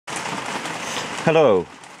Hello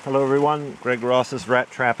everyone, Greg Ross's Rat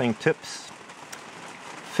Trapping Tips,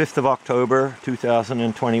 5th of October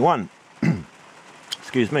 2021.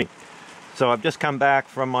 Excuse me. So I've just come back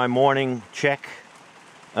from my morning check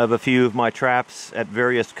of a few of my traps at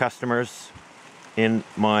various customers in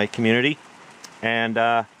my community,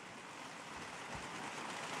 and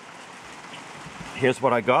here's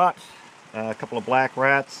what I got. A couple of black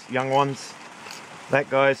rats, young ones. That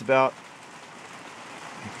guy's about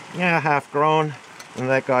half grown, and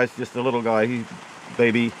that guy's just a little guy. He's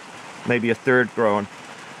maybe a third grown.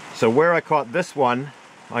 So where I caught this one,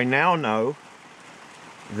 I now know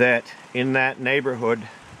that in that neighborhood,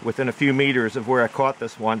 within a few meters of where I caught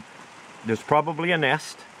this one, there's probably a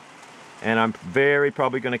nest, and I'm very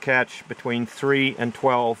probably going to catch between 3 and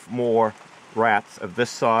 12 more rats of this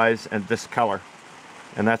size and this color.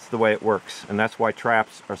 And that's the way it works, and that's why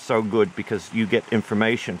traps are so good, because you get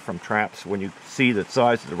information from traps when you see the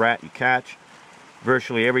size of the rat you catch.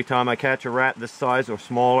 Virtually every time I catch a rat this size or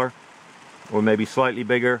smaller, or maybe slightly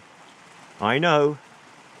bigger, I know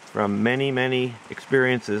from many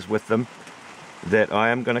experiences with them that I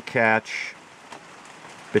am going to catch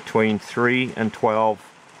between 3 and 12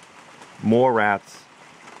 more rats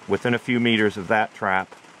within a few meters of that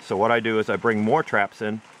trap. So what I do is I bring more traps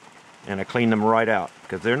in and I clean them right out,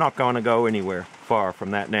 because they're not going to go anywhere far from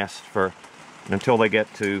that nest until they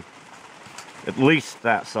get to at least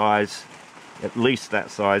that size,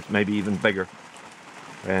 maybe even bigger.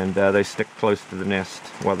 And they stick close to the nest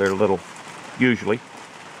while they're little, usually,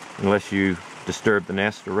 unless you disturb the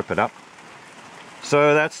nest or rip it up.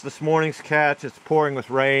 So that's this morning's catch. It's pouring with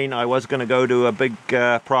rain. I was going to go to a big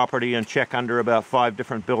property and check under about 5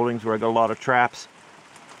 different buildings where I got a lot of traps.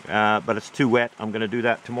 But it's too wet. I'm going to do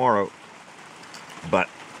that tomorrow. But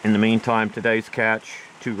in the meantime, today's catch,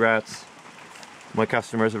 2 rats. My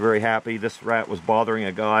customers are very happy. This rat was bothering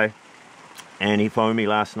a guy, and he phoned me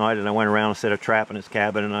last night, and I went around and set a trap in his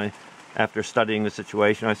cabin, and after studying the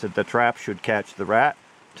situation, I said the trap should catch the rat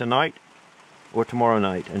tonight or tomorrow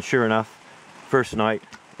night. And sure enough, first night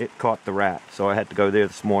it caught the rat. So I had to go there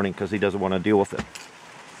this morning because he doesn't want to deal with it.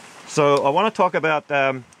 So I want to talk about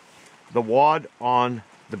the wad on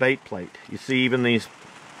the bait plate. You see, even these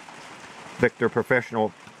Victor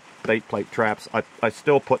Professional bait plate traps, I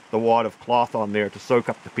still put the wad of cloth on there to soak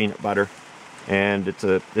up the peanut butter, and it's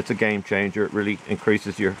a game changer. It really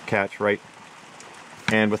increases your catch rate.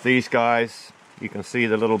 And with these guys, you can see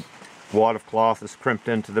the little wad of cloth is crimped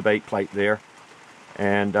into the bait plate there,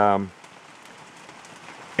 and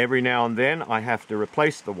every now and then I have to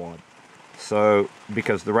replace the wad. So,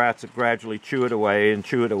 because the rats gradually chew it away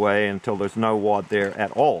until there's no wad there at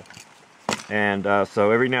all. And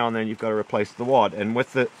so every now and then you've got to replace the wad. And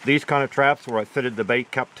with these kind of traps where I fitted the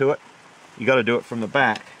bait cup to it, you got to do it from the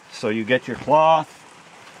back. So you get your cloth,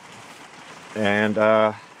 and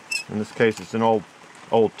in this case it's an old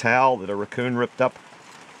towel that a raccoon ripped up.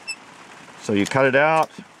 So you cut it out,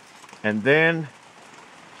 and then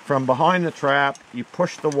from behind the trap you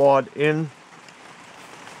push the wad in.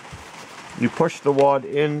 You push the wad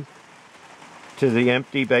in to the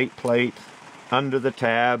empty bait plate under the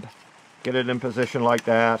tab, get it in position like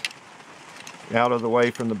that, out of the way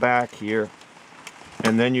from the back here,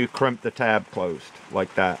 and then you crimp the tab closed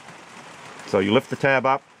like that. So you lift the tab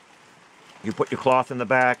up, you put your cloth in the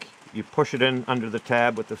back, you push it in under the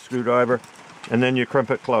tab with the screwdriver, and then you crimp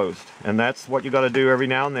it closed. And that's what you got to do every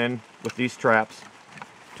now and then with these traps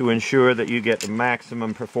to ensure that you get the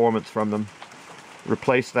maximum performance from them.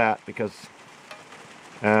 Replace that, because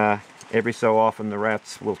every so often the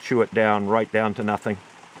rats will chew it down, right down to nothing.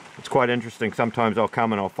 It's quite interesting. Sometimes I'll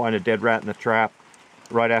come and I'll find a dead rat in the trap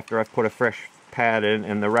right after I've put a fresh pad in,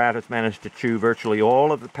 and the rat has managed to chew virtually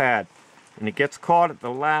all of the pad, and it gets caught at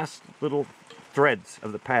the last little threads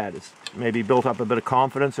of the pad. It's maybe built up a bit of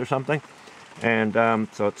confidence or something, and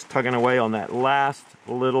so it's tugging away on that last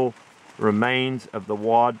little remains of the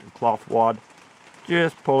wad, the cloth wad,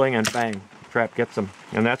 just pulling, and bang, trap gets them.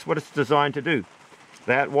 And that's what it's designed to do.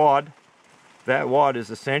 That wad is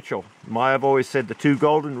essential. I've always said the 2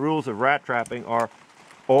 golden rules of rat trapping are: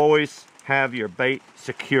 always have your bait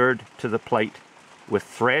secured to the plate with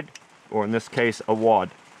thread, or in this case a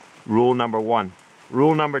wad. Rule number 1.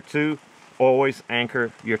 Rule number 2, always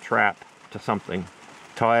anchor your trap to something.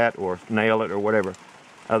 Tie it or nail it or whatever.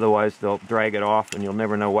 Otherwise they'll drag it off and you'll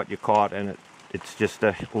never know what you caught, and it's just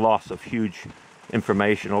a loss of huge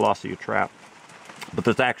information, a loss of your trap. But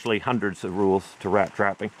there's actually hundreds of rules to rat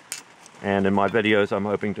trapping, and in my videos I'm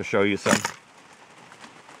hoping to show you some.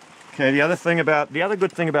 Okay, the other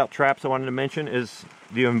good thing about traps I wanted to mention is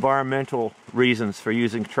the environmental reasons for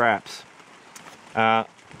using traps. A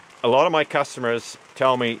lot of my customers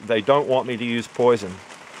tell me they don't want me to use poison.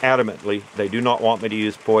 Adamantly, they do not want me to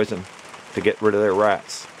use poison to get rid of their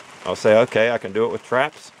rats. I'll say, okay, I can do it with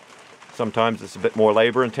traps. Sometimes it's a bit more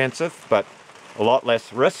labor intensive, but a lot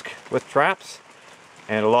less risk with traps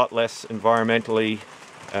and a lot less environmentally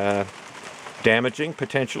damaging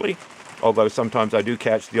potentially. Although sometimes I do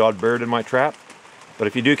catch the odd bird in my trap. But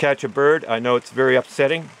if you do catch a bird, I know it's very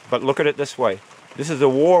upsetting, but look at it this way. This is a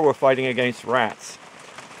war we're fighting against rats.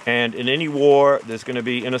 And in any war, there's going to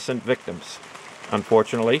be innocent victims,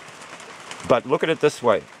 unfortunately. But look at it this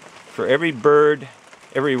way. For every bird,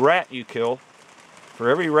 every rat you kill,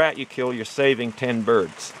 you're saving 10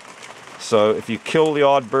 birds. So if you kill the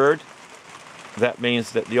odd bird, that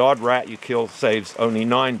means that the odd rat you kill saves only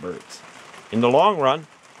 9 birds. In the long run,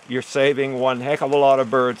 you're saving one heck of a lot of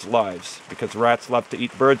birds' lives, because rats love to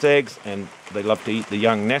eat birds' eggs, and they love to eat the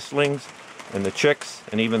young nestlings and the chicks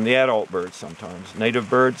and even the adult birds sometimes. Native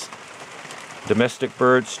birds, domestic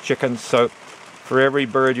birds, chickens. So for every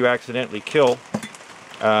bird you accidentally kill,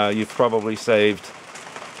 you've probably saved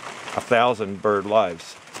 1,000 bird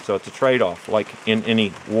lives. So it's a trade-off, like in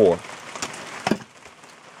any war.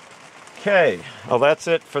 Okay, well that's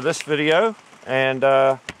it for this video, and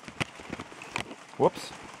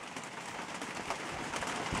whoops.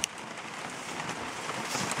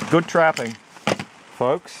 Good trapping,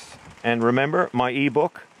 folks. And remember, my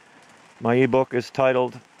ebook is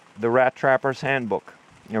titled The Rat Trapper's Handbook.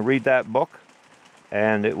 You know, read that book,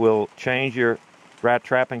 and it will change your rat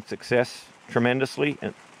trapping success tremendously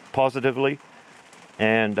and positively,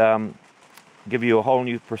 and give you a whole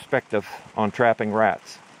new perspective on trapping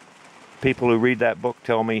rats. People who read that book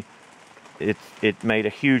tell me it made a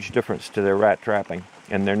huge difference to their rat trapping,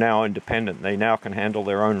 and they're now independent. They now can handle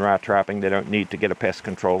their own rat trapping. They don't need to get a pest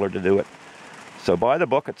controller to do it. So buy the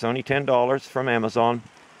book. It's only $10 from Amazon.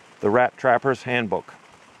 The Rat Trapper's Handbook.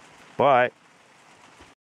 Bye.